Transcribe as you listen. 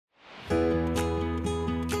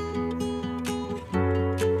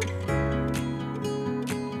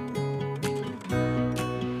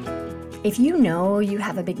If you know you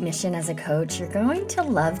have a big mission as a coach, you're going to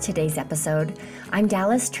love today's episode. I'm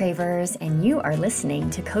Dallas Travers, and you are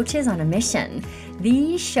listening to Coaches on a Mission,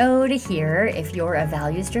 the show to hear if you're a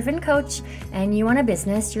values-driven coach and you want a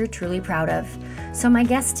business you're truly proud of. So my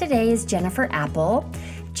guest today is Jennifer Apple.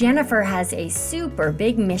 Jennifer has a super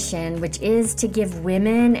big mission, which is to give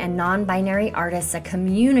women and non-binary artists a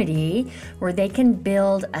community where they can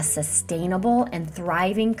build a sustainable and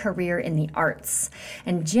thriving career in the arts.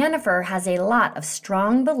 And Jennifer has a lot of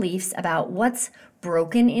strong beliefs about what's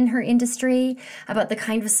broken in her industry, about the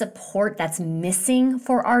kind of support that's missing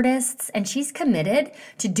for artists, and she's committed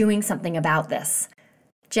to doing something about this.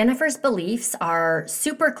 Jennifer's beliefs are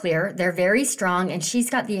super clear, they're very strong, and she's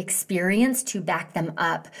got the experience to back them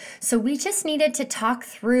up. So we just needed to talk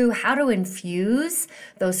through how to infuse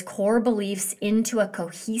those core beliefs into a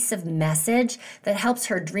cohesive message that helps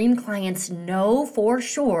her dream clients know for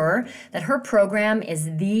sure that her program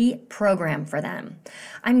is the program for them.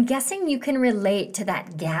 I'm guessing you can relate to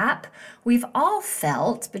that gap we've all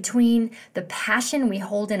felt between the passion we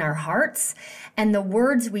hold in our hearts and the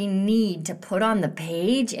words we need to put on the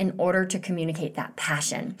page in order to communicate that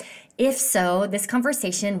passion. If so, this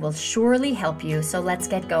conversation will surely help you, so let's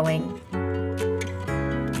get going.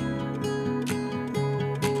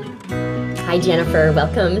 Hi, Jennifer.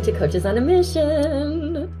 Welcome to Coaches on a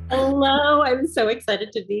Mission. Hello, I'm so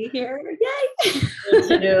excited to be here. Yay!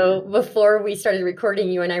 Me too. Before we started recording,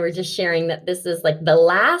 you and I were just sharing that this is like the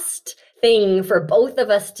last thing for both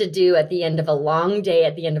of us to do at the end of a long day,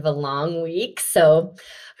 at the end of a long week. So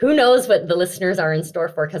who knows what the listeners are in store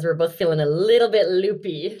for, because we're both feeling a little bit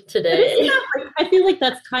loopy today. I feel like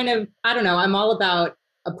that's kind of, I don't know, I'm all about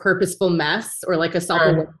a purposeful mess or like a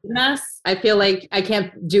self-aware mess. I feel like I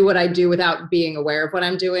can't do what I do without being aware of what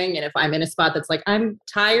I'm doing. And if I'm in a spot that's like, I'm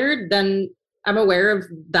tired, then I'm aware of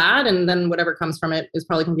that. And then whatever comes from it is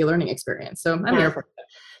probably going to be a learning experience. So I'm here for it.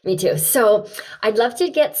 Me too. So I'd love to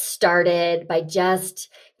get started by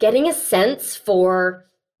just getting a sense for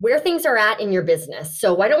where things are at in your business.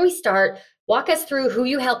 So why don't we start, walk us through who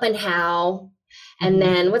you help and how, and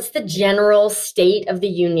then what's the general state of the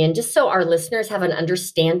union, just so our listeners have an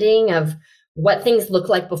understanding of what things look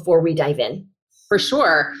like before we dive in. For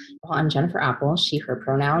sure. Well, I'm Jennifer Apple, she, her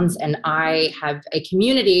pronouns, and I have a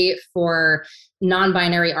community for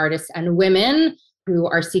non-binary artists and women who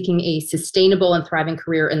are seeking a sustainable and thriving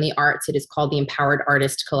career in the arts. It is called the Empowered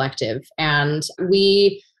Artist Collective. And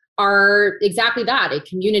we are exactly that, a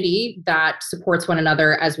community that supports one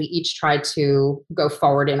another as we each try to go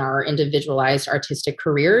forward in our individualized artistic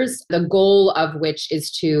careers, the goal of which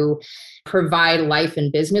is to provide life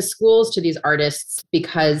and business schools to these artists,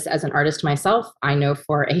 because as an artist myself, I know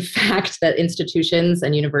for a fact that institutions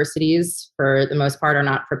and universities, for the most part, are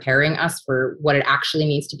not preparing us for what it actually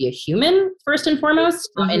means to be a human, first and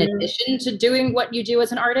foremost, in addition to doing what you do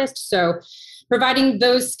as an artist. So providing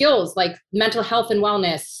those skills like mental health and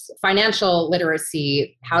wellness, financial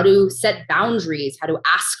literacy, how to set boundaries, how to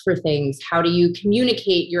ask for things, how do you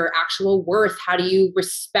communicate your actual worth, how do you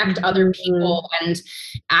respect other people and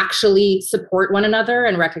actually support one another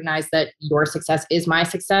and recognize that your success is my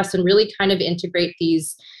success, and really kind of integrate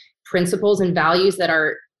these principles and values that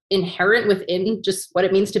are inherent within just what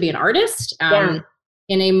it means to be an artist.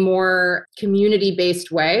 In a more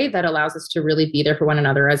community-based way that allows us to really be there for one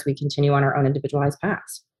another as we continue on our own individualized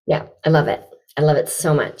paths. Yeah, I love it. I love it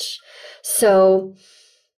so much. So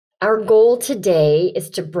our goal today is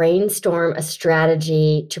to brainstorm a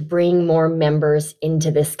strategy to bring more members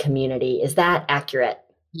into this community. Is that accurate?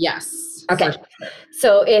 Yes. Okay. Sure.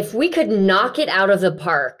 So if we could knock it out of the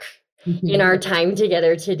park in our time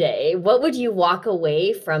together today, what would you walk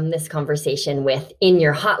away from this conversation with in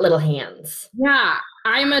your hot little hands? Yeah,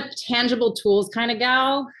 I'm a tangible tools kind of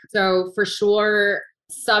gal. So for sure,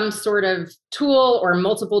 some sort of tool or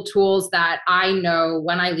multiple tools that I know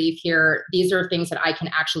when I leave here, these are things that I can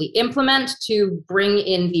actually implement to bring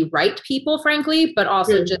in the right people, frankly, but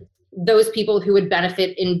also just those people who would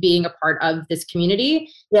benefit in being a part of this community.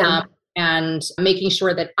 And making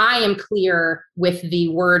sure that I am clear with the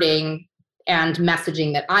wording and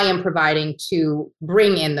messaging that I am providing to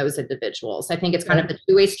bring in those individuals. I think it's kind of the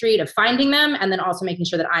two-way street of finding them and then also making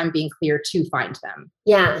sure that I'm being clear to find them.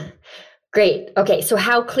 Yeah, great. Okay, so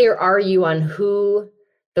how clear are you on who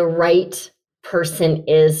the right person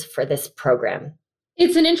is for this program?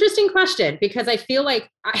 It's an interesting question because I feel like,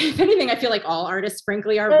 if anything, I feel like all artists,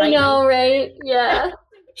 frankly, are right. I know, right? Yeah.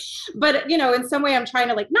 But, you know, in some way I'm trying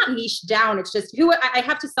to like not niche down. It's just who I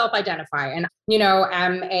have to self-identify and, you know,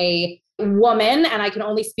 am a woman, and I can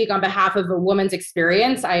only speak on behalf of a woman's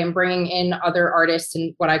experience. I am bringing in other artists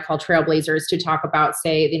and what I call trailblazers to talk about,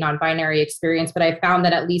 say, the non-binary experience. But I found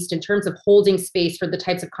that at least in terms of holding space for the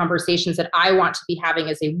types of conversations that I want to be having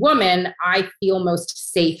as a woman, I feel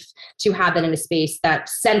most safe to have that in a space that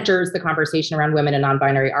centers the conversation around women and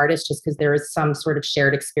non-binary artists, just because there is some sort of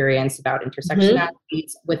shared experience about intersectionality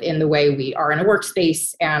within the way we are in a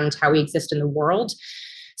workspace and how we exist in the world.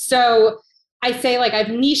 So I say, like, I've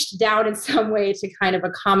niched down in some way to kind of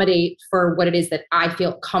accommodate for what it is that I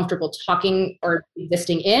feel comfortable talking or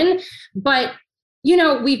existing in. But, you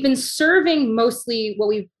know, we've been serving mostly what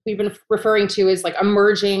we've been referring to as like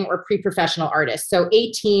emerging or pre-professional artists. So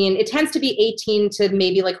it tends to be 18 to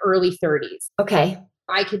maybe like early 30s. Okay.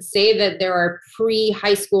 I could say that there are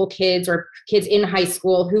pre-high school kids or kids in high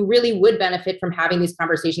school who really would benefit from having these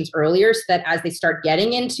conversations earlier, so that as they start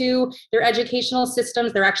getting into their educational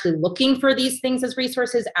systems, they're actually looking for these things as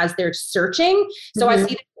resources as they're searching. So I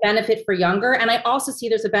see the benefit for younger. And I also see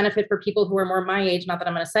there's a benefit for people who are more my age, not that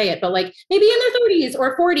I'm going to say it, but like maybe in their 30s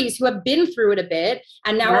or 40s who have been through it a bit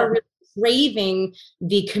and now are really craving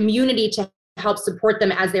the community to help support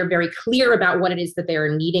them as they're very clear about what it is that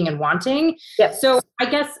they're needing and wanting. Yep. So I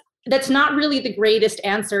guess that's not really the greatest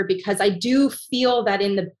answer, because I do feel that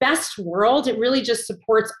in the best world, it really just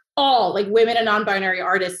supports all like women and non-binary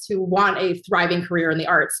artists who want a thriving career in the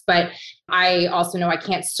arts. But I also know I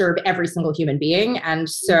can't serve every single human being. And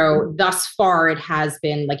so thus far, it has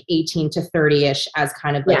been like 18 to 30-ish as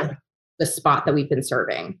kind of like the spot that we've been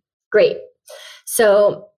serving. Great.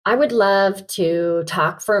 So I would love to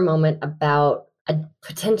talk for a moment about a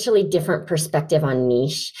potentially different perspective on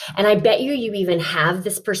niche. And I bet you even have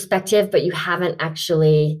this perspective, but you haven't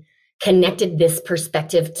actually connected this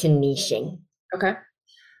perspective to niching. Okay.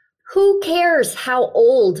 Who cares how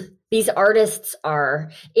old these artists are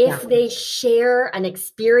if they share an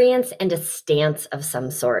experience and a stance of some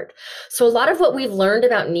sort? So a lot of what we've learned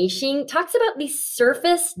about niching talks about these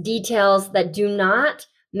surface details that do not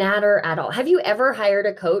matter at all. Have you ever hired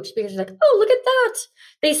a coach because you're like, oh, look at that,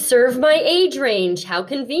 they serve my age range, how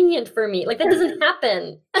convenient for me? Like, that doesn't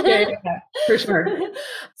happen. Yeah, for sure.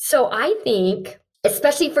 So I think,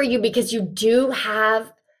 especially for you, because you do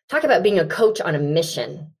talk about being a coach on a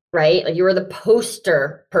mission, right? Like, you are the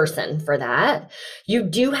poster person for that. You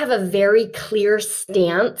do have a very clear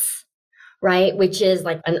stance, right? Which is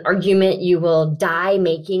like an argument you will die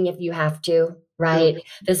making if you have to. Right?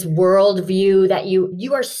 This worldview that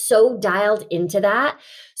you are so dialed into that.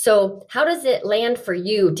 So how does it land for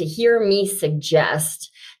you to hear me suggest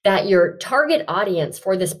that your target audience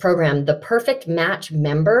for this program, the Perfect Match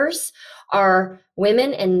members, are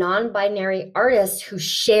women and non-binary artists who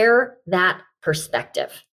share that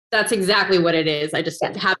perspective? That's exactly what it is. I just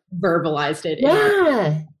haven't verbalized it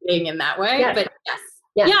being in that way. But yes.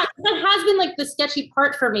 Yeah, that has been like the sketchy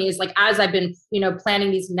part for me, is like, as I've been,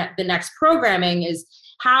 planning the next programming, is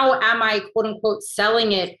how am I, quote unquote,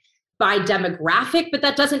 selling it by demographic? But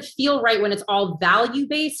that doesn't feel right when it's all value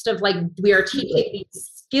based, of like, we are teaching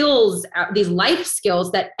these skills, these life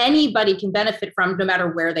skills that anybody can benefit from no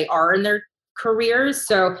matter where they are in their careers.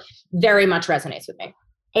 So very much resonates with me.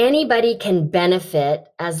 Anybody can benefit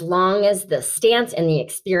as long as the stance and the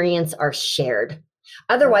experience are shared.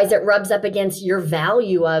 Otherwise, it rubs up against your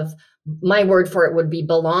value of, my word for it would be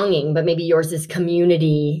belonging, but maybe yours is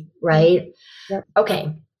community, right? Yep.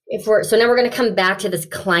 Okay. So now we're going to come back to this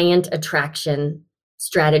client attraction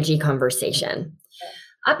strategy conversation.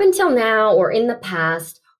 Up until now, or in the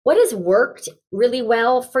past, what has worked really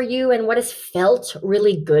well for you and what has felt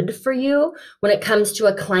really good for you when it comes to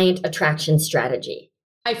a client attraction strategy?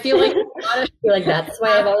 I feel like that's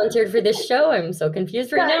why I volunteered for this show. I'm so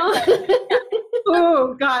confused right now.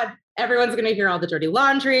 Oh God, everyone's going to hear all the dirty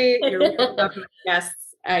laundry. Yes.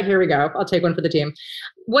 Here we go. I'll take one for the team.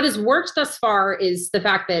 What has worked thus far is the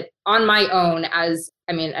fact that on my own,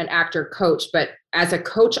 an actor coach, but as a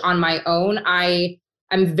coach on my own,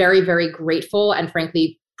 I'm very, very grateful and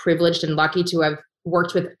frankly privileged and lucky to have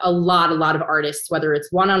worked with a lot of artists, whether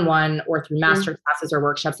it's one-on-one or through master classes or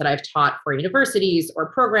workshops that I've taught for universities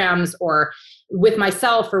or programs or with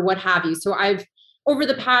myself or what have you. So I've, over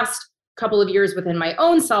the past couple of years within my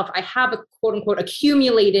own self, I have a quote unquote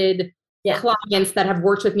accumulated clients that have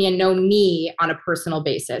worked with me and know me on a personal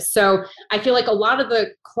basis. So I feel like a lot of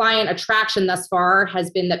the client attraction thus far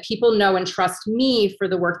has been that people know and trust me for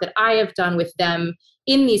the work that I have done with them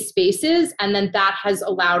in these spaces. And then that has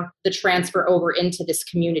allowed the transfer over into this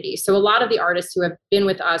community. So a lot of the artists who have been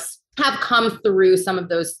with us have come through some of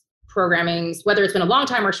those programmings, whether it's been a long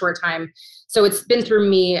time or short time. So it's been through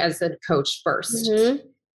me as a coach first.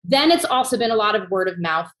 Then it's also been a lot of word of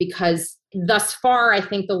mouth, because thus far, I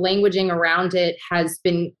think the languaging around it has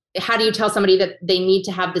been, how do you tell somebody that they need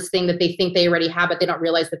to have this thing that they think they already have, but they don't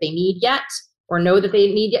realize that they need yet, or know that they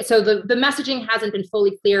need yet? So the messaging hasn't been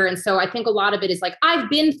fully clear. And so I think a lot of it is like, I've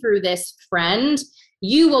been through this, friend.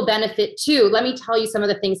 You will benefit too. Let me tell you some of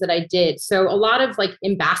the things that I did. So a lot of like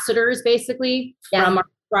ambassadors, basically, from our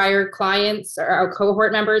prior clients or our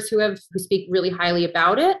cohort members who speak really highly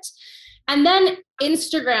about it. And then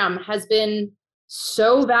Instagram has been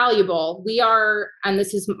so valuable. We are, and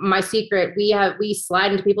this is my secret, we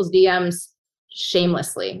slide into people's DMs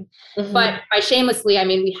shamelessly. Mm-hmm. But by shamelessly, I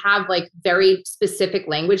mean, we have like very specific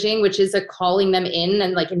languaging, which is a calling them in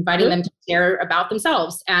and like inviting them to share about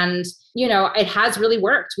themselves. And, you know, it has really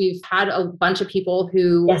worked. We've had a bunch of people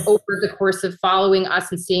who over the course of following us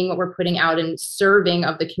and seeing what we're putting out and serving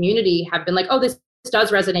of the community have been like, oh, this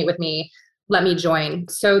does resonate with me. Let me join.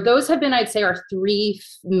 So those have been, I'd say, our three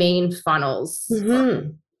main funnels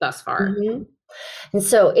thus far. Mm-hmm. And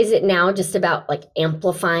so is it now just about like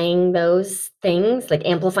amplifying those things, like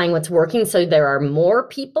amplifying what's working so there are more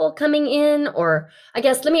people coming in? Or I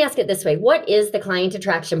guess, let me ask it this way. What is the client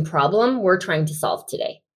attraction problem we're trying to solve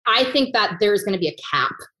today? I think that there's going to be a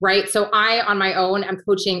cap, right? So I, on my own, am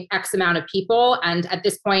coaching X amount of people. And at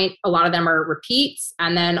this point, a lot of them are repeats.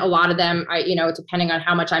 And then a lot of them, depending on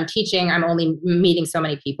how much I'm teaching, I'm only meeting so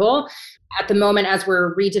many people. At the moment, as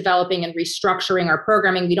we're redeveloping and restructuring our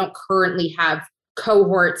programming, we don't currently have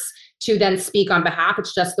cohorts to then speak on behalf.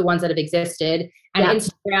 It's just the ones that have existed. And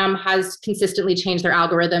Instagram has consistently changed their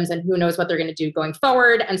algorithms, and who knows what they're going to do going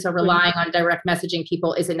forward. And so relying on direct messaging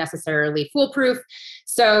people isn't necessarily foolproof.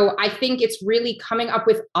 So I think it's really coming up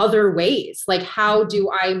with other ways. Like, how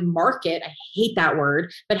do I market? I hate that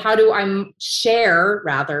word, but how do I share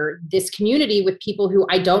rather this community with people who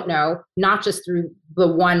I don't know, not just through the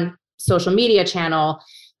one social media channel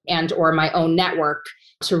and or my own network,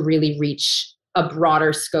 to really reach a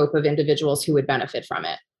broader scope of individuals who would benefit from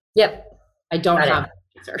it. Yep. I don't have an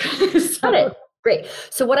answer. Got it. Great.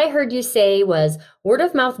 So what I heard you say was word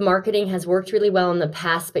of mouth marketing has worked really well in the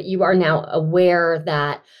past, but you are now aware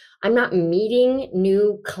that I'm not meeting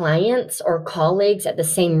new clients or colleagues at the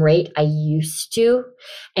same rate I used to.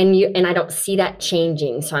 And I don't see that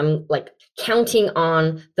changing. So I'm like counting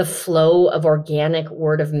on the flow of organic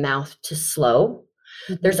word of mouth to slow.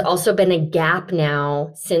 There's also been a gap now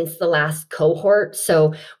since the last cohort.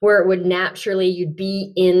 So where it would naturally, you'd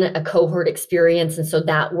be in a cohort experience. And so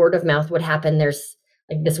that word of mouth would happen. There's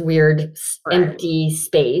like this weird empty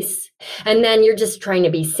space. And then you're just trying to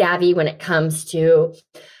be savvy when it comes to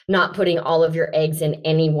not putting all of your eggs in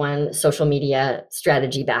any one social media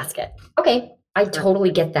strategy basket. Okay, I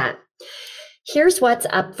totally get that. Here's what's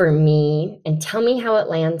up for me, and tell me how it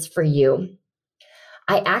lands for you.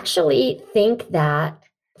 I actually think that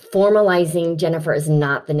formalizing, Jennifer, is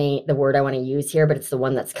not the word I want to use here, but it's the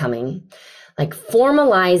one that's coming. Like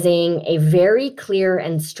formalizing a very clear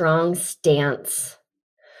and strong stance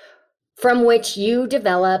from which you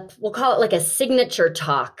develop, we'll call it like a signature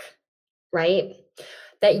talk, right?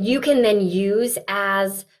 That you can then use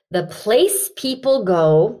as the place people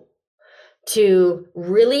go to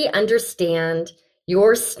really understand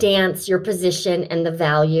your stance, your position, and the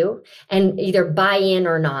value, and either buy in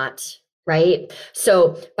or not, right?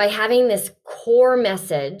 So by having this core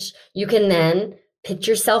message, you can then pitch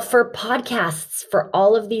yourself for podcasts for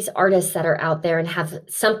all of these artists that are out there and have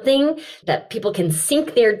something that people can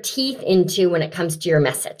sink their teeth into when it comes to your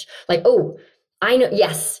message. Like, oh, I know,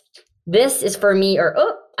 yes, this is for me, or,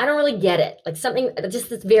 oh, I don't really get it. Like something, just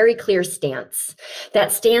this very clear stance.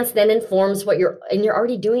 That stance then informs what you're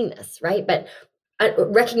already doing this, right? But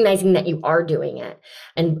recognizing that you are doing it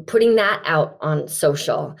and putting that out on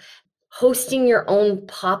social, hosting your own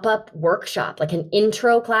pop-up workshop, like an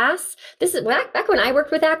intro class. This is back when I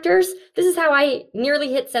worked with actors. This is how I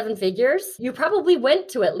nearly hit 7 figures. You probably went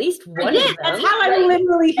to at least one of them. That's how I'm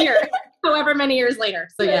literally here, however many years later.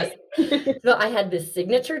 So yes. So I had this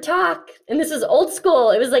signature talk, and this is old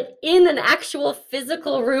school. It was like in an actual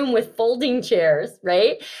physical room with folding chairs,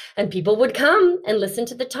 right? And people would come and listen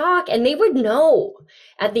to the talk, and they would know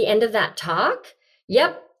at the end of that talk,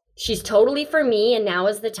 yep, she's totally for me, and now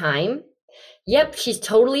is the time. Yep, she's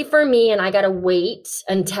totally for me, and I got to wait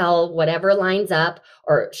until whatever lines up,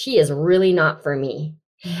 or she is really not for me.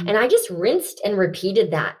 Mm-hmm. And I just rinsed and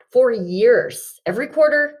repeated that for years, every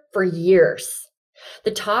quarter for years.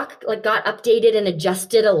 The talk got updated and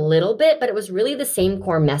adjusted a little bit, but it was really the same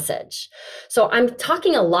core message. So I'm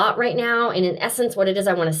talking a lot right now. And in essence, what it is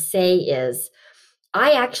I want to say is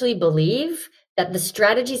I actually believe that the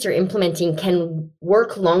strategies you're implementing can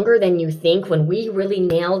work longer than you think when we really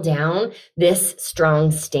nail down this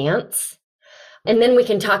strong stance. And then we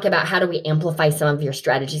can talk about how do we amplify some of your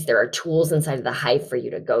strategies. There are tools inside of the Hive for you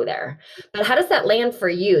to go there. But how does that land for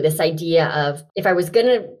you? This idea of if I was going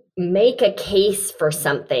to make a case for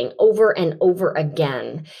something over and over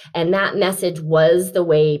again, and that message was the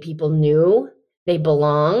way people knew they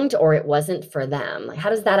belonged or it wasn't for them, like, how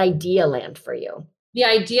does that idea land for you? The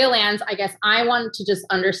idea lands, I guess I want to just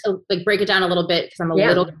break it down a little bit because I'm a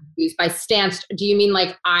little confused by stance. Do you mean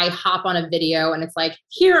like I hop on a video and it's like,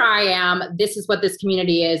 here I am, this is what this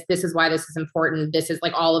community is, this is why this is important, this is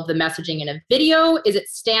like all of the messaging in a video? Is it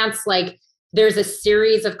stance like there's a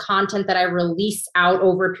series of content that I release out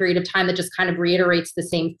over a period of time that just kind of reiterates the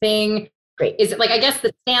same thing? Great. Is it like, I guess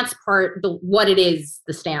the stance part, what it is,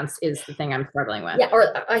 the stance is the thing I'm struggling with. Yeah,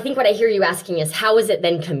 or I think what I hear you asking is, how is it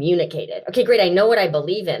then communicated? Okay, great. I know what I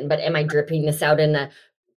believe in, but am I dripping this out in a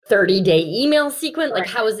 30-day email sequence? Like,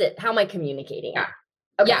 how am I communicating? Yeah.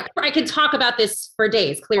 Okay. Yeah, I could talk about this for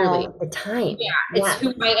days, clearly. All the time. Yeah, it's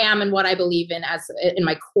who I am and what I believe in in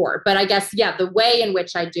my core. But I guess, the way in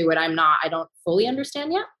which I do it, I don't fully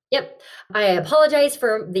understand yet. Yep. I apologize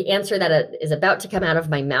for the answer that is about to come out of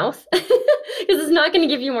my mouth because it's not going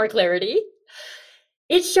to give you more clarity.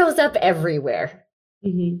 It shows up everywhere.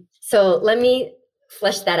 Mm-hmm. So let me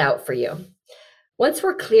flesh that out for you. Once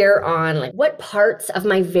we're clear on like what parts of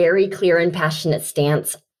my very clear and passionate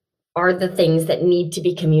stance are the things that need to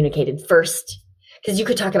be communicated first, because you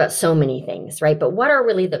could talk about so many things, right? But what are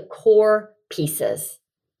really the core pieces?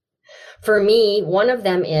 For me, one of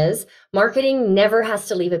them is marketing never has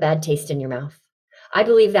to leave a bad taste in your mouth. I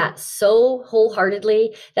believe that so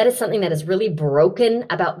wholeheartedly. That is something that is really broken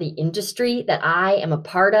about the industry that I am a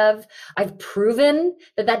part of. I've proven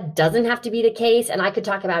that doesn't have to be the case, and I could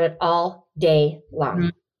talk about it all day long. Mm-hmm.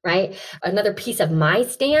 Right? Another piece of my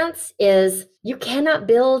stance is you cannot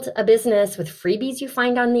build a business with freebies you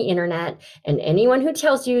find on the internet, and anyone who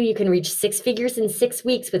tells you you can reach 6 figures in 6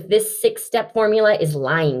 weeks with this 6-step formula is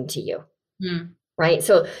lying to you. Right?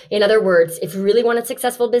 So in other words, if you really want a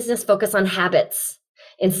successful business, focus on habits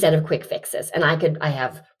instead of quick fixes. And I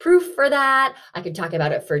have proof for that. I could talk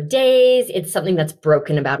about it for days. It's something that's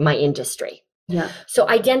broken about my industry. Yeah. So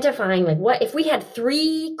identifying like what if we had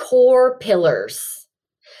 3 core pillars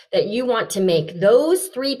that you want to make, those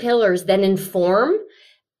 3 pillars then inform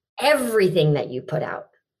everything that you put out.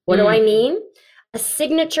 What do I mean? A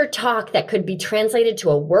signature talk that could be translated to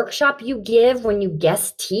a workshop you give when you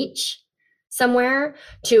guest teach somewhere,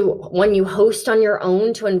 to when you host on your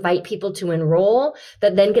own to invite people to enroll,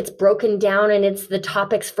 that then gets broken down and it's the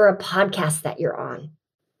topics for a podcast that you're on.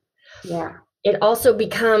 Yeah. It also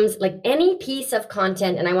becomes like any piece of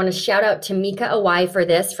content, and I want to shout out to Mika Awai for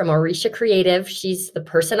this from Orisha Creative. She's the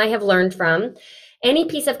person I have learned from. Any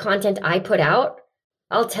piece of content I put out,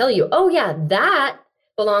 I'll tell you, oh yeah, that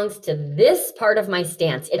belongs to this part of my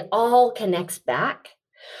stance. It all connects back.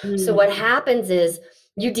 So what happens is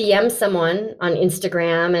you DM someone on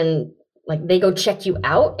Instagram and like they go check you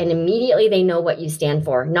out and immediately they know what you stand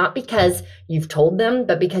for, not because you've told them,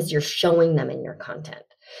 but because you're showing them in your content.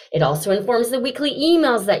 It also informs the weekly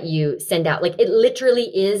emails that you send out. Like it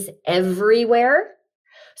literally is everywhere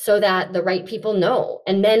so that the right people know.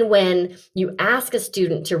 And then when you ask a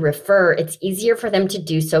student to refer, it's easier for them to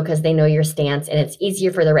do so because they know your stance, and it's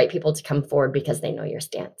easier for the right people to come forward because they know your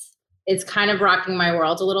stance. It's kind of rocking my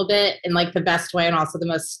world a little bit in like the best way and also the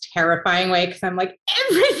most terrifying way, because I'm like,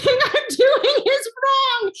 everything I'm doing is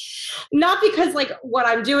wrong. Not because like what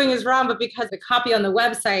I'm doing is wrong, but because the copy on the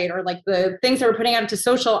website or like the things that we're putting out into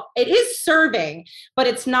social, it is serving, but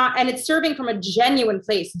it's not, and it's serving from a genuine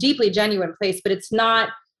place, deeply genuine place, but it's not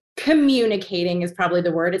communicating is probably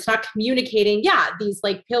the word. It's not communicating, these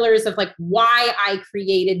like pillars of like why I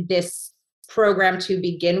created this program to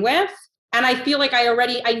begin with. And I feel like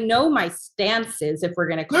I know my stances, if we're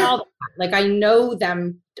going to call them that. Like I know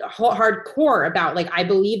them hardcore about like, I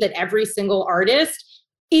believe that every single artist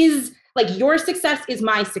is like, your success is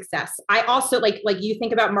my success. I also like you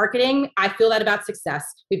think about marketing, I feel that about success.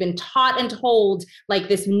 We've been taught and told like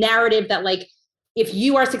this narrative that like, if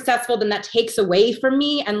you are successful, then that takes away from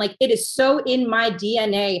me. And like, it is so in my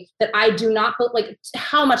DNA that I do not like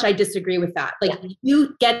how much I disagree with that. Like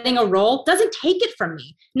you getting a role doesn't take it from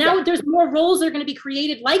me. Now there's more roles that are going to be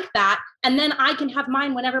created like that. And then I can have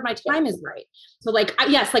mine whenever my time is right. So like,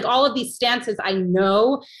 yes, like all of these stances, I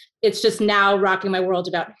know it's just now rocking my world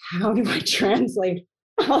about how do I translate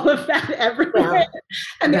all of that everywhere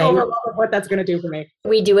and the overwhelm of what that's going to do for me.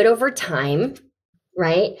 We do it over time,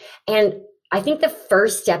 right? And I think the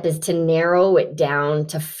first step is to narrow it down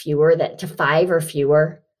to 5 or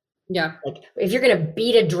fewer. Yeah. Like if you're going to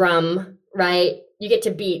beat a drum, right, you get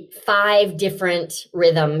to beat 5 different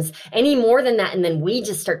rhythms. Any more than that, and then we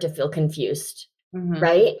just start to feel confused.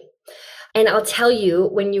 right? And I'll tell you,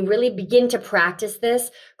 when you really begin to practice this,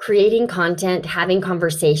 creating content, having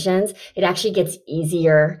conversations, it actually gets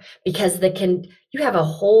easier because you have a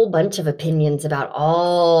whole bunch of opinions about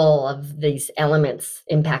all of these elements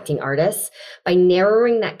impacting artists. By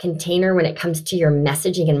narrowing that container when it comes to your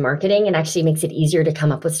messaging and marketing, it actually makes it easier to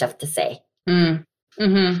come up with stuff to say.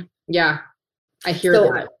 Yeah, I hear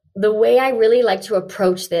that. The way I really like to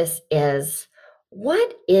approach this is,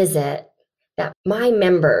 what is it that my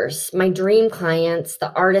members, my dream clients,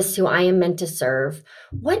 the artists who I am meant to serve,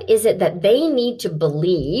 what is it that they need to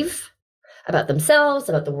believe about themselves,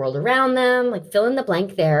 about the world around them, like fill in the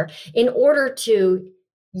blank there, in order to,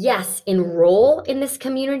 yes, enroll in this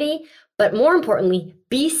community, but more importantly,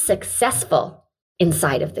 be successful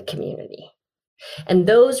inside of the community. And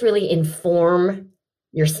those really inform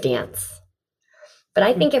your stance. But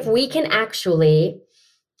I think if we can actually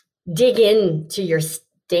dig into your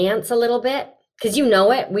stance a little bit, because you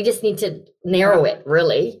know it, we just need to narrow it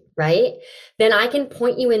really, right? Then I can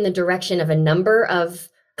point you in the direction of a number of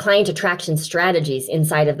client attraction strategies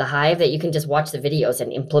inside of the Hive that you can just watch the videos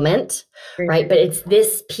and implement, right? But it's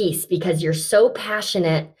this piece, because you're so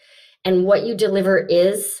passionate and what you deliver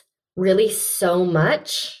is really so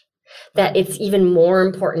much that it's even more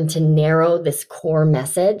important to narrow this core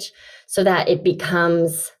message so that it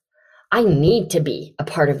becomes, I need to be a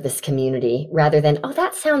part of this community, rather than, oh,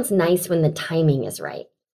 that sounds nice when the timing is right.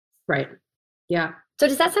 Right. Yeah. So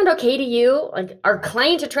does that sound okay to you? Like, our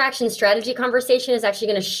client attraction strategy conversation is actually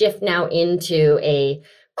going to shift now into a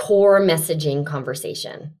core messaging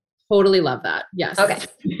conversation. Totally love that. Yes. Okay.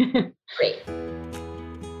 Great.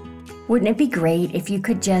 Wouldn't it be great if you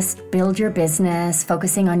could just build your business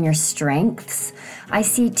focusing on your strengths? I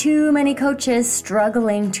see too many coaches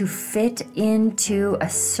struggling to fit into a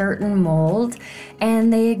certain mold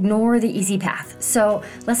and they ignore the easy path. So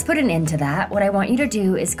let's put an end to that. What I want you to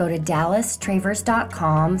do is go to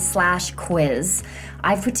dallastravers.com/quiz.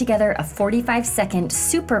 I've put together a 45-second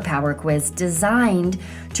superpower quiz designed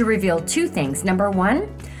to reveal two things. Number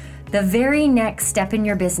one, the very next step in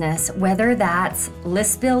your business, whether that's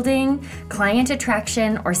list building, client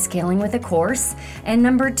attraction, or scaling with a course. And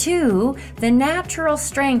number two, the natural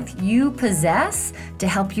strength you possess to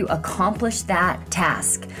help you accomplish that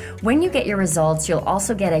task. When you get your results, you'll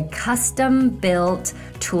also get a custom-built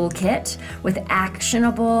toolkit with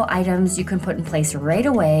actionable items you can put in place right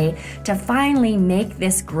away to finally make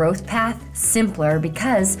this growth path simpler,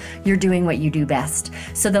 because you're doing what you do best.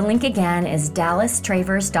 So the link again is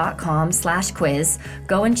dallastravers.com/quiz.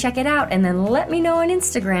 Go and check it out and then let me know on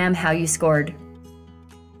Instagram how you scored.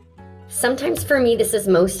 Sometimes for me, this is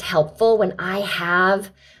most helpful when I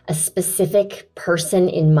have a specific person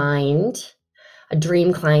in mind, a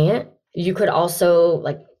dream client. You could also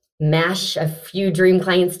mash a few dream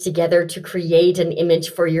clients together to create an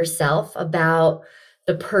image for yourself about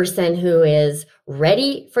the person who is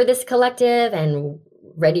ready for this collective and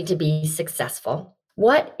ready to be successful.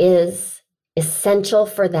 What is essential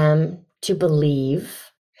for them to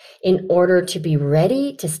believe in order to be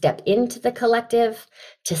ready to step into the collective,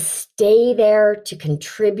 to stay there, to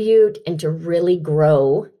contribute, and to really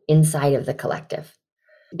grow inside of the collective?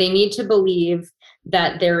 They need to believe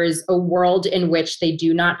that there is a world in which they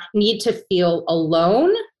do not need to feel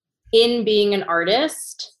alone in being an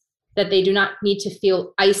artist, that they do not need to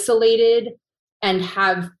feel isolated and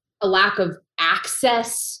have a lack of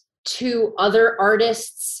access to other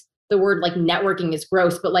artists. The word networking is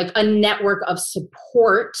gross, but a network of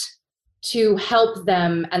support to help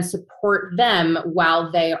them and support them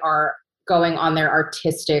while they are going on their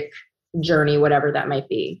artistic journey, whatever that might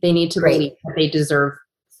be. They need to believe that they deserve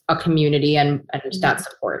a community and that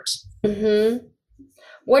support. Mm-hmm.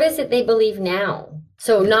 What is it they believe now?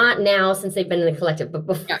 So not now since they've been in the collective, but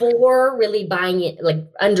before really buying it,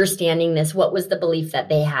 understanding this, what was the belief that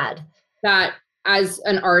they had? That as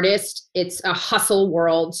an artist, it's a hustle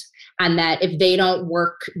world, and that if they don't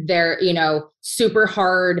work their, super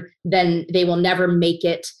hard, then they will never make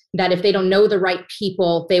it. That if they don't know the right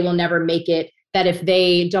people, they will never make it. That if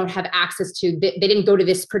they don't have access to, they didn't go to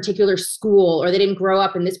this particular school, or they didn't grow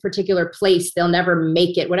up in this particular place, they'll never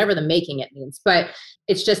make it, whatever the making it means. But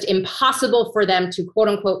it's just impossible for them to quote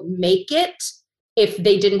unquote make it if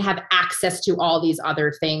they didn't have access to all these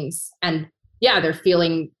other things. And yeah, they're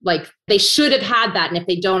feeling like they should have had that. And if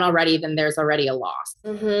they don't already, then there's already a loss.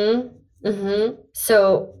 Mm-hmm. Mm-hmm.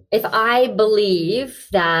 So if I believe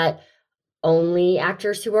that only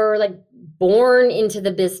actors who are born into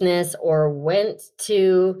the business or went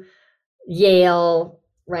to Yale,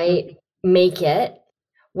 right, make it,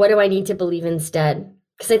 what do I need to believe instead?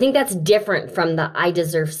 Because I think that's different from the I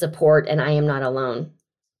deserve support and I am not alone.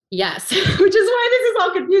 Yes, which is why this is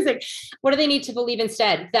all confusing. What do they need to believe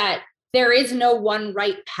instead? That there is no one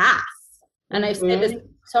right path. And I've said this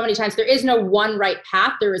so many times, there is no one right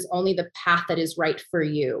path. There is only the path that is right for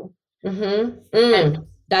you. And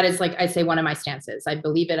that is, like I say, one of my stances. I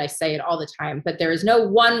believe it. I say it all the time, but there is no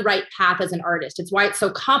one right path as an artist. It's why it's so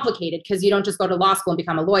complicated, because you don't just go to law school and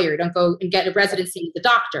become a lawyer. You don't go and get a residency as a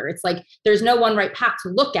doctor. It's like, there's no one right path to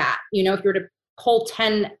look at. You know, if you were to poll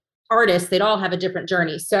 10 artists, they'd all have a different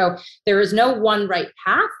journey. So there is no one right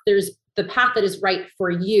path. There's the path that is right for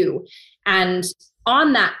you. And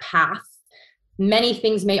on that path, many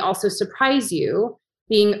things may also surprise you.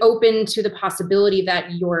 Being open to the possibility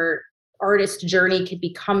that your artist journey could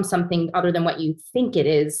become something other than what you think it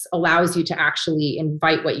is allows you to actually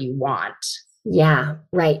invite what you want. Yeah,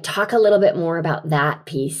 right. Talk a little bit more about that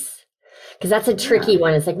piece. Because that's a tricky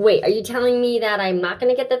one. It's like, wait, are you telling me that I'm not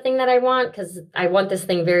going to get the thing that I want? Because I want this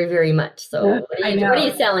thing very, very much. So what are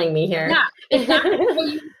you selling me here? Yeah, if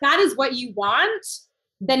that is what you want,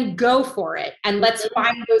 then go for it. And let's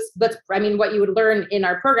find those, what you would learn in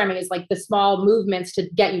our programming is like the small movements to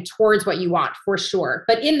get you towards what you want, for sure.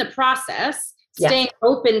 But in the process, staying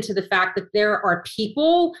open to the fact that there are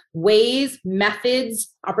people, ways,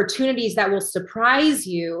 methods, opportunities that will surprise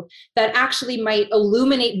you that actually might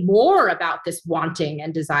illuminate more about this wanting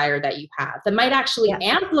and desire that you have, that might actually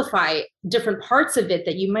amplify different parts of it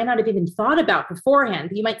that you might not have even thought about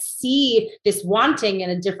beforehand. You might see this wanting in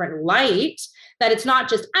a different light, that it's not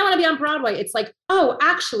just, I want to be on Broadway. It's like, oh,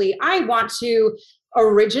 actually, I want to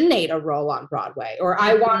originate a role on Broadway, or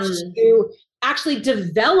I want to actually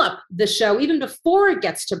develop the show even before it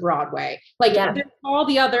gets to Broadway. Like there's all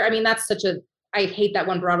the other, that's such a, I hate that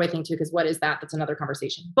one Broadway thing too, because what is that? That's another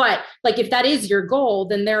conversation. But like, if that is your goal,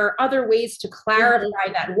 then there are other ways to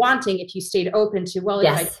clarify that wanting if you stayed open to, well, if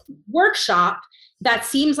I workshop, that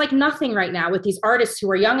seems like nothing right now with these artists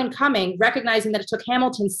who are young and coming, recognizing that it took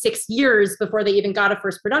Hamilton 6 years before they even got a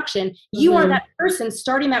first production. You are that person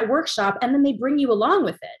starting that workshop, and then they bring you along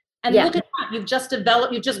with it. And look at that. You've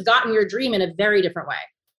just gotten your dream in a very different way.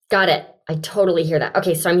 Got it. I totally hear that.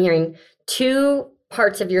 Okay. So I'm hearing 2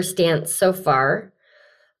 parts of your stance so far.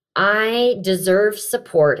 I deserve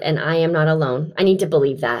support and I am not alone. I need to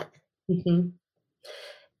believe that.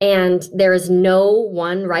 And there is no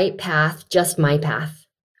one right path, just my path.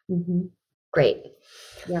 Great.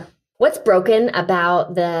 Yeah. What's broken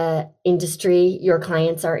about the industry your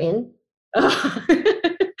clients are in?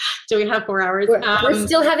 Do we have 4 hours? We're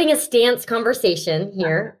still having a stance conversation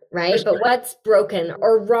here, right? Sure. But what's broken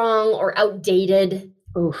or wrong or outdated?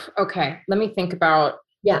 Oof. Okay. Let me think about.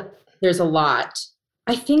 There's a lot.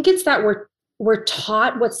 I think it's that we're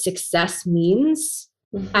taught what success means,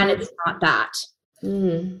 and it's not that.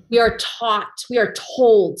 We are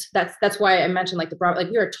told, that's why I mentioned like the Broadway,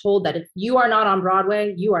 like we are told that if you are not on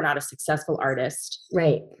Broadway, you are not a successful artist.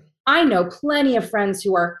 Right. I know plenty of friends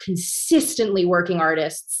who are consistently working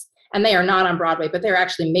artists and they are not on Broadway, but they're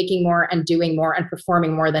actually making more and doing more and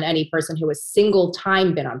performing more than any person who has single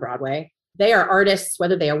time been on Broadway. They are artists,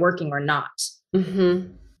 whether they are working or not.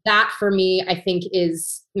 That for me, I think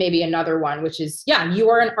is maybe another one, which is, you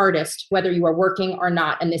are an artist, whether you are working or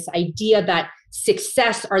not. And this idea that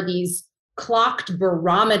success are these clocked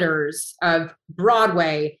barometers of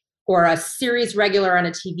Broadway or a series regular on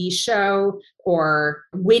a TV show or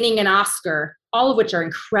winning an Oscar, all of which are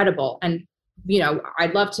incredible. And,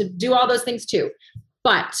 I'd love to do all those things too.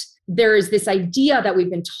 But there is this idea that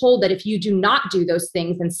we've been told that if you do not do those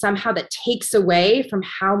things, then somehow that takes away from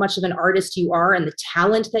how much of an artist you are and the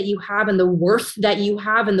talent that you have and the worth that you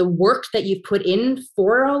have and the work that you've put in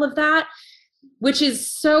for all of that, which is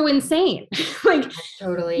so insane. Like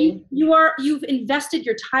totally. You've invested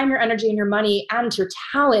your time, your energy, and your money and your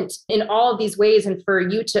talent in all of these ways. And for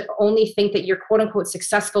you to only think that you're quote unquote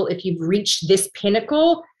successful if you've reached this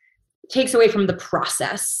pinnacle takes away from the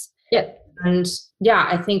process. And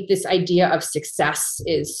I think this idea of success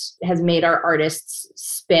has made our artists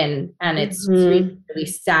spin, and it's really, really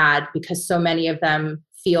sad because so many of them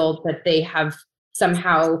feel that they have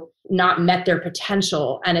somehow not met their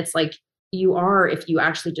potential. And it's like, you are, if you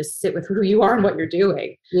actually just sit with who you are and what you're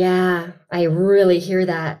doing. Yeah, I really hear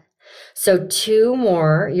that. So 2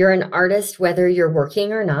 more, you're an artist, whether you're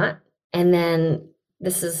working or not. And then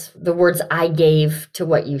this is the words I gave to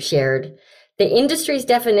what you shared. The industry's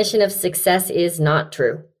definition of success is not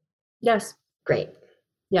true. Yes. Great.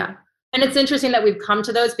 Yeah. And it's interesting that we've come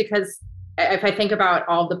to those, because if I think about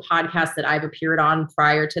all the podcasts that I've appeared on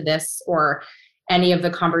prior to this, or any of the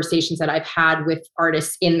conversations that I've had with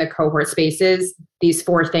artists in the cohort spaces, these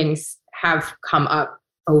 4 things have come up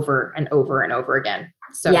over and over and over again.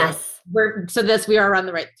 So yes. we are on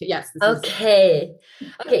the right. Yes. Okay.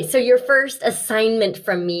 Okay. So your first assignment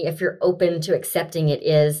from me, if you're open to accepting it,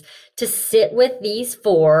 is to sit with these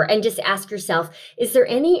 4 and just ask yourself, is there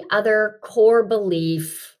any other core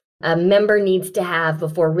belief a member needs to have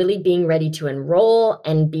before really being ready to enroll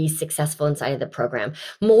and be successful inside of the program?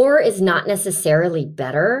 More is not necessarily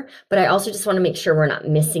better, but I also just want to make sure we're not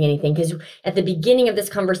missing anything, because at the beginning of this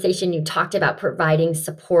conversation, you talked about providing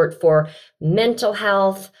support for mental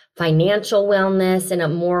health, financial wellness, and a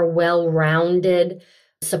more well-rounded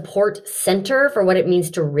support center for what it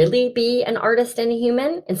means to really be an artist and a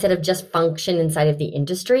human instead of just function inside of the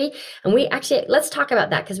industry. And let's talk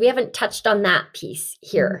about that, because we haven't touched on that piece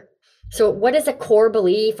here. So what is a core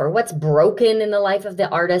belief, or what's broken in the life of the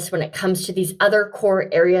artist when it comes to these other core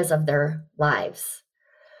areas of their lives?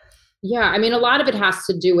 Yeah, I mean, a lot of it has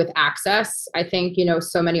to do with access. I think,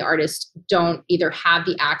 so many artists don't either have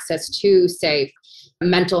the access to, say,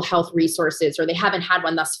 mental health resources, or they haven't had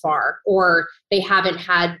one thus far, or they haven't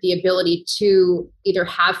had the ability to either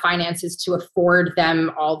have finances to afford them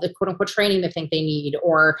all the quote unquote training they think they need,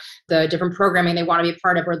 or the different programming they want to be a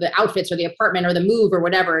part of, or the outfits or the apartment or the move or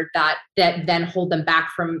whatever that then hold them back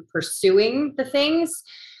from pursuing the things.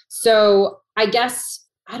 So I guess,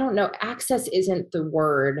 I don't know, access isn't the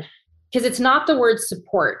word, because it's not the word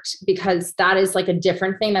support, because that is like a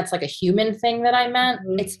different thing. That's like a human thing that I meant.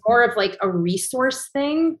 Mm-hmm. It's more of like a resource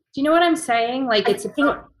thing. Do you know what I'm saying? Like I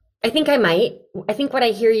think I might. I think what I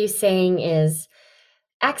hear you saying is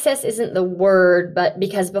access isn't the word, but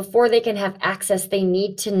because before they can have access, they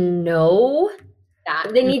need to know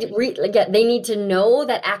that they need to know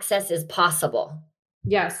that access is possible.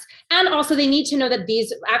 Yes. And also they need to know that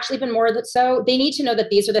these, actually even more so, they need to know that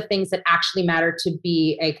these are the things that actually matter to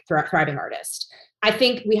be a thriving artist. I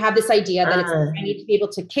think we have this idea that I need to be able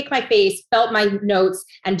to kick my face, belt my notes,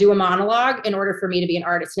 and do a monologue in order for me to be an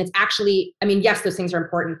artist. And it's actually, I mean, yes, those things are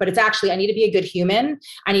important, but it's actually, I need to be a good human.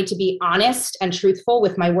 I need to be honest and truthful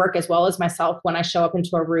with my work as well as myself when I show up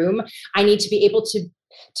into a room. I need to be able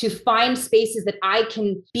to find spaces that I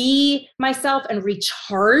can be myself and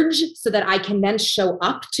recharge so that I can then show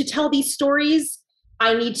up to tell these stories.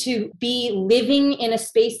 I need to be living in a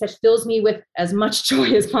space that fills me with as much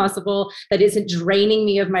joy as possible, that isn't draining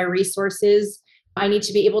me of my resources. I need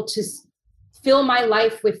to be able to fill my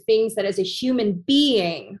life with things that as a human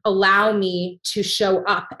being allow me to show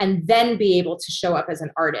up and then be able to show up as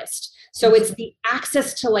an artist. So it's the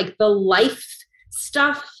access to like the life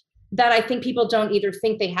stuff that I think people don't either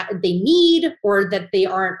think they need, or that they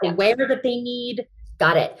aren't aware that they need.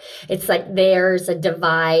 Got it. It's like there's a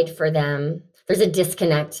divide for them. There's a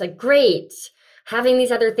disconnect. Like, great, having these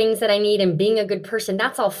other things that I need and being a good person,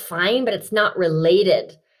 that's all fine, but it's not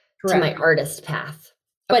related to my artist path.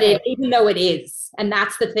 But even though it is, and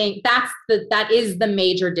that's the thing, that is the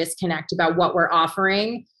major disconnect about what we're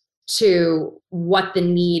offering to what the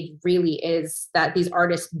need really is, that these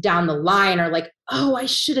artists down the line are like, oh, I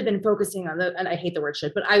should have been focusing on and I hate the word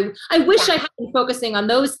should, but I wish I had been focusing on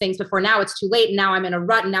those things before. Now it's too late. And now I'm in a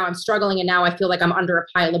rut, and now I'm struggling, and now I feel like I'm under a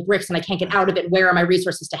pile of bricks and I can't get out of it. Where are my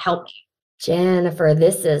resources to help me? Jennifer,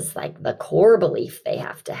 this is like the core belief they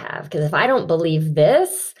have to have. Because if I don't believe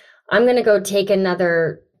this, I'm going to go take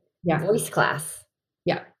another voice class.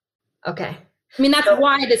 Yeah. Okay. I mean, that's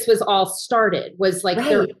why this was all started, was like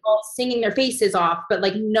they're all singing their faces off, but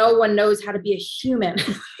like no one knows how to be a human.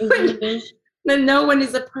 Mm-hmm. No one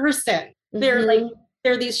is a person. Mm-hmm.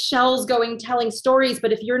 They're these shells telling stories,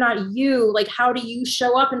 but if you're not you, like how do you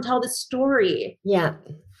show up and tell the story? Yeah.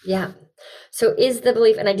 Yeah. So is the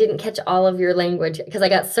belief, and I didn't catch all of your language because I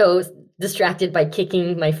got so distracted by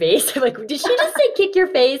kicking my face. I'm like, did she just say kick your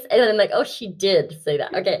face? And then I'm like, oh, she did say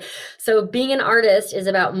that. Okay. So being an artist is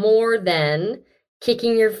about more than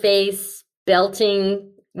kicking your face,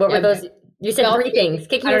 belting. What were those? You said belting, 3 things.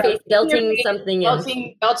 Kicking your face, belting something else.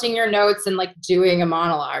 Belting your notes and like doing a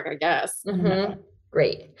monologue, I guess. Mm-hmm.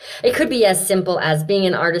 Great. It could be as simple as being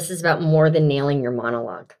an artist is about more than nailing your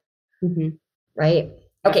monologue. Mm-hmm. Right?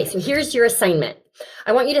 Okay, so here's your assignment.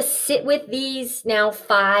 I want you to sit with these now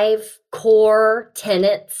 5 core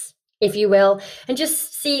tenets, if you will, and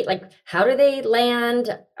just see, like, how do they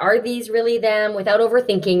land? Are these really them without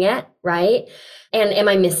overthinking it, right? And am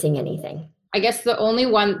I missing anything? I guess the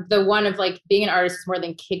one of like being an artist is more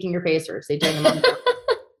than kicking your face or say doing a monologue.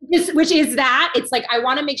 Which is that it's like, I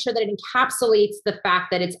want to make sure that it encapsulates the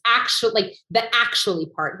fact that it's actually like the actually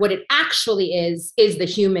part. What it actually is the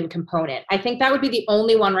human component. I think that would be the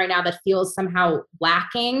only one right now that feels somehow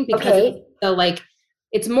lacking, because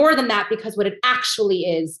it's more than that, because what it actually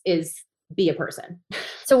is be a person.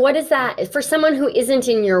 So what is that for someone who isn't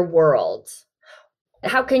in your world?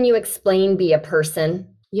 How can you explain be a person?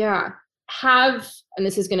 Yeah. And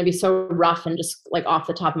this is going to be so rough and just like off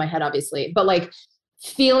the top of my head, obviously, but like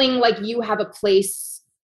feeling like you have a place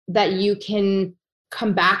that you can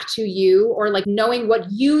come back to you, or like knowing what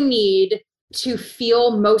you need to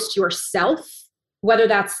feel most yourself, whether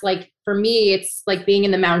that's like, for me, it's like being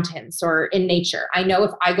in the mountains or in nature. I know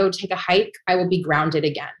if I go take a hike, I will be grounded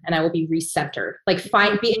again and I will be recentered. Like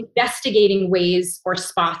be investigating ways or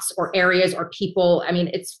spots or areas or people. I mean,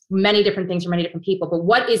 it's many different things for many different people, but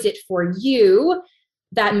what is it for you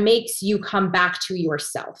that makes you come back to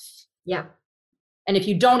yourself? Yeah. And if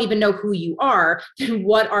you don't even know who you are, then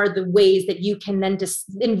what are the ways that you can then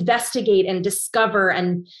investigate and discover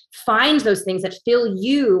and find those things that fill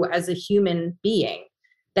you as a human being,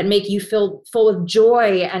 that make you feel full of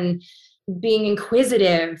joy and being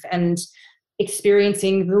inquisitive and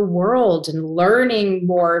experiencing the world and learning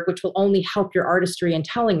more, which will only help your artistry and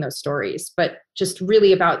telling those stories, but just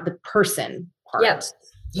really about the person part. Yep.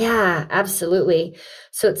 Yeah, absolutely.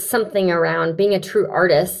 So it's something around being a true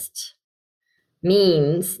artist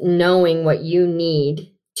means knowing what you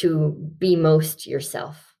need to be most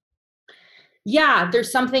yourself. Yeah,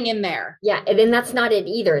 there's something in there. Yeah, and then that's not it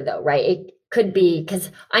either, though, right? It could be,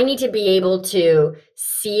 because I need to be able to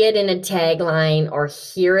see it in a tagline or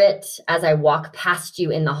hear it as I walk past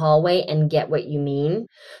you in the hallway and get what you mean.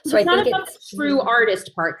 So I think it's the true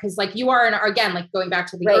artist part, because like you are again, like going back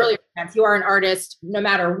to the earlier events, you are an artist no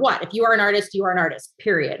matter what. If you are an artist, you are an artist,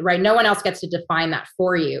 period, right? No one else gets to define that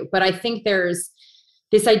for you. But I think there's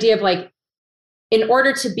this idea of like, in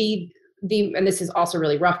order to be and this is also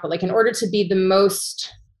really rough, but like in order to be the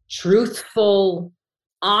most truthful,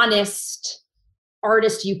 honest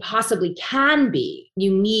artist you possibly can be,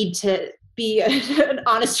 you need to be an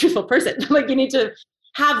honest, truthful person. Like you need to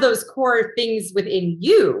have those core things within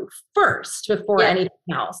you first before anything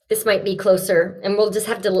else. This might be closer, and we'll just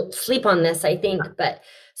have to sleep on this, I think. But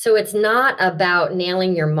so it's not about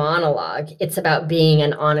nailing your monologue. It's about being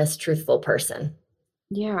an honest, truthful person.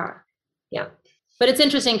 Yeah. Yeah. But it's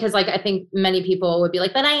interesting because like, I think many people would be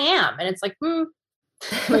like, but I am. And it's like,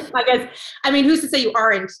 like, I guess, I mean, who's to say you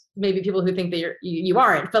aren't? Maybe people who think that you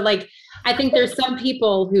aren't, but like, I think there's some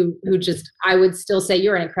people who just, I would still say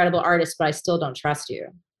you're an incredible artist, but I still don't trust you.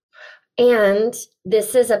 And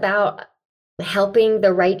this is about helping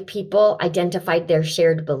the right people identify their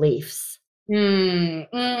shared beliefs.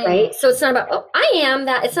 Right? So it's not about, oh, I am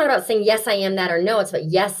that. It's not about saying, yes, I am that, or no, it's about,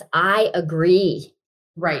 yes, I agree.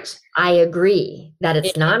 Right. I agree that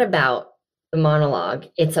it's not about the monologue.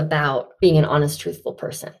 It's about being an honest, truthful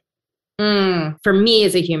person. For me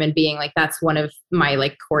as a human being, like that's one of my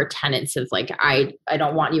like core tenets of like, I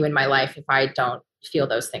don't want you in my life if I don't feel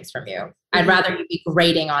those things from you. I'd rather you be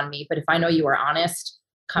grating on me, but if I know you are honest,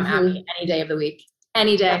 come at me any day of the week,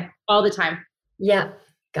 any day, all the time. Yeah.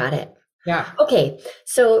 Got it. Yeah. Okay.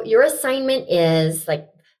 So your assignment is like,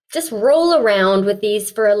 just roll around with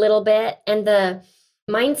these for a little bit. And the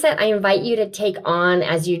mindset I invite you to take on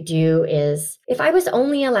as you do is, if I was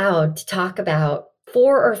only allowed to talk about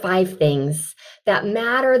 4 or 5 things that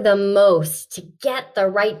matter the most to get the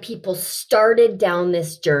right people started down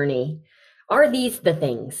this journey, are these the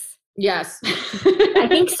things? Yes. I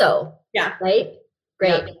think so. Yeah. Right?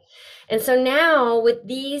 Great. Yeah. And so now with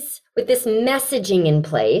this messaging in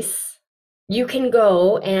place, you can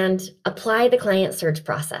go and apply the client search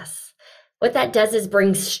process. What that does is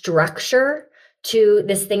bring structure to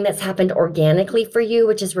this thing that's happened organically for you,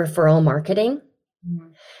 which is referral marketing.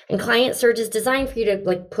 And client surge is designed for you to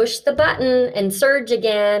like push the button and surge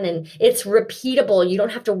again. And it's repeatable. You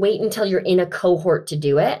don't have to wait until you're in a cohort to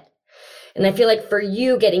do it. And I feel like for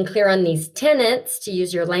you, getting clear on these tenets, to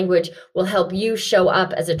use your language, will help you show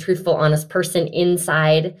up as a truthful, honest person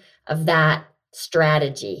inside of that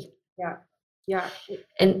strategy. Yeah. Yeah.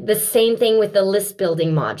 And the same thing with the list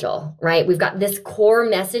building module, right? We've got this core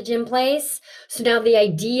message in place. So now the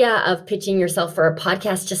idea of pitching yourself for a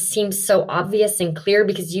podcast just seems so obvious and clear,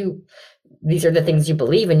 because these are the things you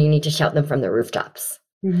believe and you need to shout them from the rooftops.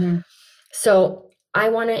 So I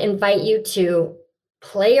want to invite you to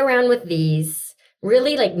play around with these,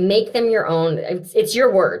 really like make them your own. It's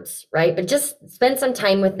your words, right? But just spend some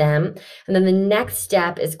time with them. And then the next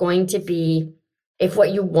step is going to be, if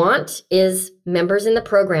what you want is members in the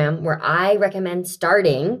program, where I recommend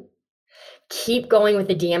starting, keep going with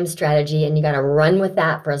the DM strategy, and you got to run with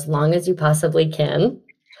that for as long as you possibly can,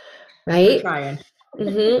 right? I'm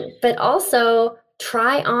trying. But also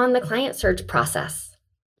try on the client search process.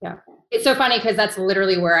 Yeah. It's so funny because that's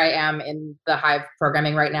literally where I am in the Hive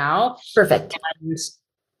programming right now. Perfect. And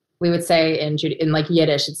we would say in like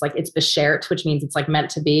Yiddish, it's like, it's beshert, which means it's like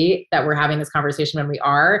meant to be that we're having this conversation when we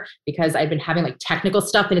are, because I've been having like technical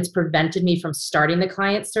stuff and it's prevented me from starting the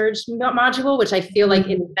client surge module, which I feel like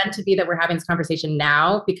it's meant to be that we're having this conversation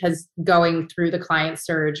now, because going through the client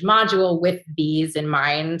surge module with these in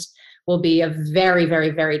mind will be a very,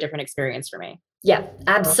 very, very different experience for me. Yeah,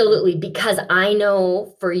 absolutely. Because I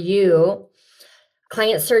know for you,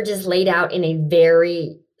 client surge is laid out in a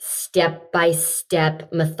very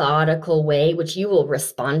step-by-step methodical way, which you will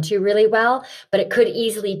respond to really well, but it could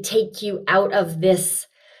easily take you out of this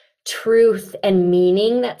truth and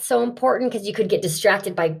meaning that's so important, because you could get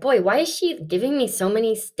distracted by, boy, why is she giving me so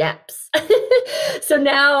many steps? So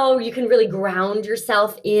now you can really ground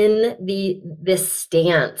yourself in this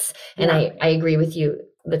stance. And I agree with you.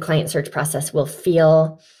 The client search process will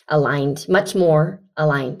feel aligned, much more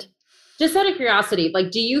aligned. Just out of curiosity, like,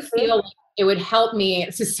 do you feel like it would help me,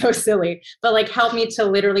 this is so silly, but like help me to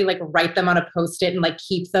literally like write them on a Post-it and like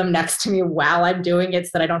keep them next to me while I'm doing it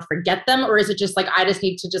so that I don't forget them? Or is it just like, I just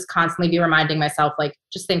need to just constantly be reminding myself, like,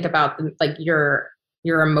 just think about like your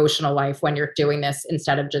emotional life when you're doing this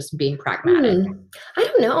instead of just being pragmatic? I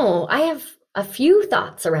don't know. I have a few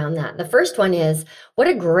thoughts around that. The first one is, what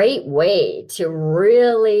a great way to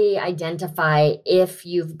really identify if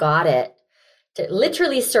you've got it, to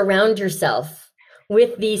literally surround yourself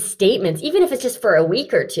with these statements, even if it's just for a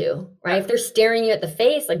week or two, right? If they're staring you at the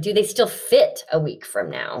face, like, do they still fit a week from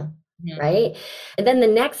now, right? And then the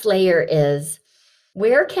next layer is,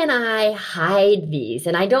 where can I hide these?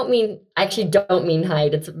 And I actually don't mean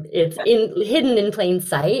hide. It's hidden in plain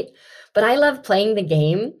sight, but I love playing the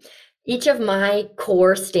game. Each of my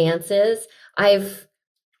core stances, I've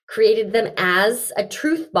created them as a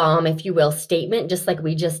truth bomb, if you will, statement, just like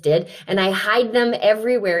we just did. And I hide them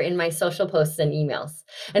everywhere in my social posts and emails.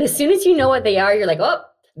 And as soon as you know what they are, you're like, oh,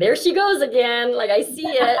 there she goes again. Like, I see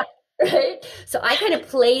it, right? So I kind of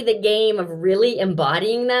play the game of really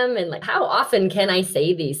embodying them and like, how often can I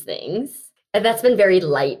say these things? And that's been very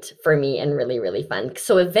light for me and really, really fun.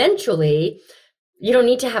 So eventually, you don't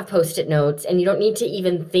need to have Post-it notes and you don't need to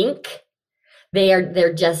even think.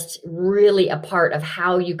 They're just really a part of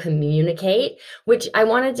how you communicate, which I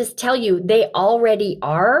want to just tell you, they already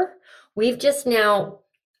are. We've just now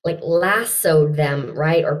like lassoed them,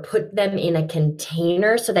 right? Or put them in a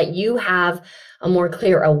container so that you have a more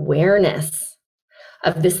clear awareness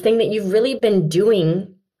of this thing that you've really been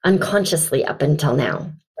doing unconsciously up until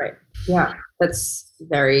now. Right. Yeah. That's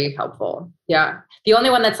very helpful. Yeah. The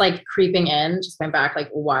only one that's like creeping in, just going back like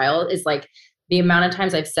a while, is like the amount of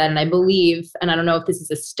times I've said, and I believe, and I don't know if this is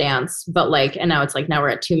a stance, but like, and now it's like, now we're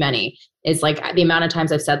at too many, is like the amount of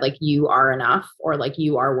times I've said like, you are enough, or like,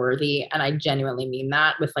 you are worthy. And I genuinely mean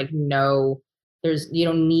that with like, you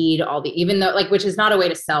don't need all the, even though like, which is not a way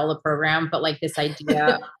to sell the program, but like this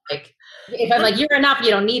idea, like, if I'm like, you're enough, you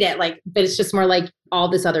don't need it. Like, but it's just more like all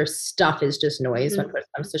this other stuff is just noise when it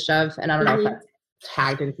comes to shove. And I don't know if that's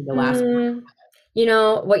tagged into the last one. You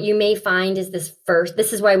know, what you may find is this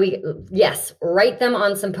is why write them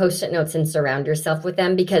on some Post-it notes and surround yourself with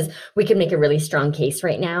them, because we can make a really strong case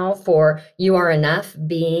right now for you are enough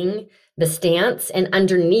being the stance. And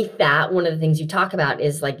underneath that, one of the things you talk about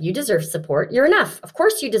is like, you deserve support. You're enough. Of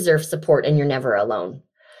course you deserve support and you're never alone.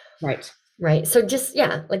 Right. Right. So just,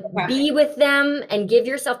 be with them and give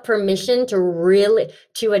yourself permission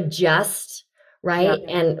to adjust, right?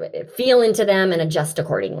 Yeah. And feel into them and adjust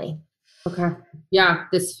accordingly. Okay. Yeah,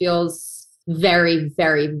 this feels very,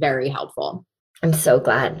 very, very helpful. I'm so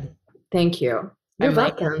glad. Thank you. You're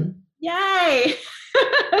welcome. Yay.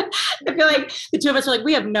 I feel like the two of us are like,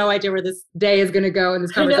 we have no idea where this day is going to go and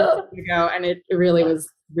this conversation is going to go. And it really was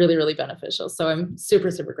really, really beneficial. So I'm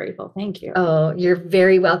super, super grateful. Thank you. Oh, you're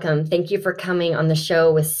very welcome. Thank you for coming on the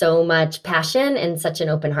show with so much passion and such an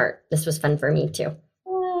open heart. This was fun for me too.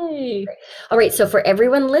 All right. So for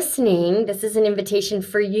everyone listening, this is an invitation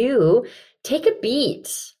for you. Take a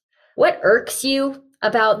beat. What irks you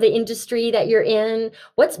about the industry that you're in?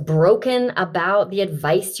 What's broken about the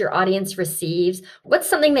advice your audience receives? What's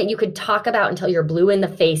something that you could talk about until you're blue in the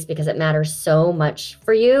face because it matters so much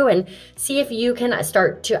for you? And see if you can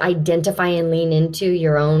start to identify and lean into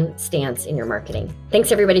your own stance in your marketing.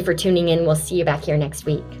 Thanks everybody for tuning in. We'll see you back here next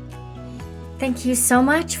week. Thank you so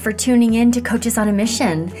much for tuning in to Coaches on a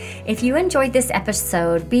Mission. If you enjoyed this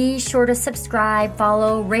episode, be sure to subscribe,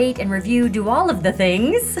 follow, rate, and review, do all of the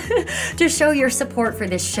things to show your support for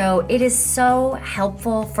this show. It is so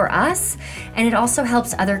helpful for us, and it also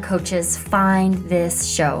helps other coaches find this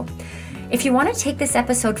show. If you want to take this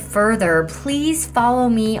episode further, please follow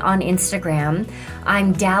me on Instagram.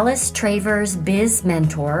 I'm Dallas Travers Biz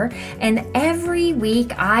Mentor, and every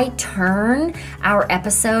week I turn our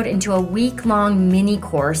episode into a week-long mini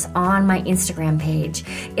course on my Instagram page.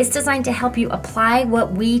 It's designed to help you apply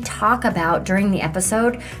what we talk about during the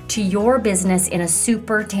episode to your business in a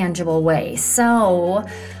super tangible way. So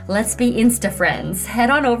let's be Insta friends. Head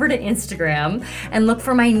on over to Instagram and look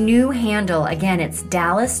for my new handle. Again, it's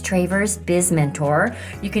Dallas Travers Biz Mentor.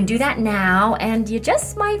 You can do that now, and you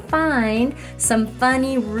just might find some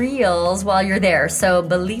funny reels while you're there. So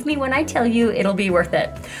believe me when I tell you, it'll be worth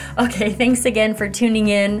it. Okay, thanks again for tuning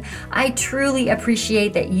in. I truly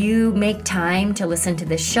appreciate that you make time to listen to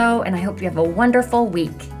this show, and I hope you have a wonderful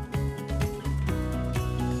week.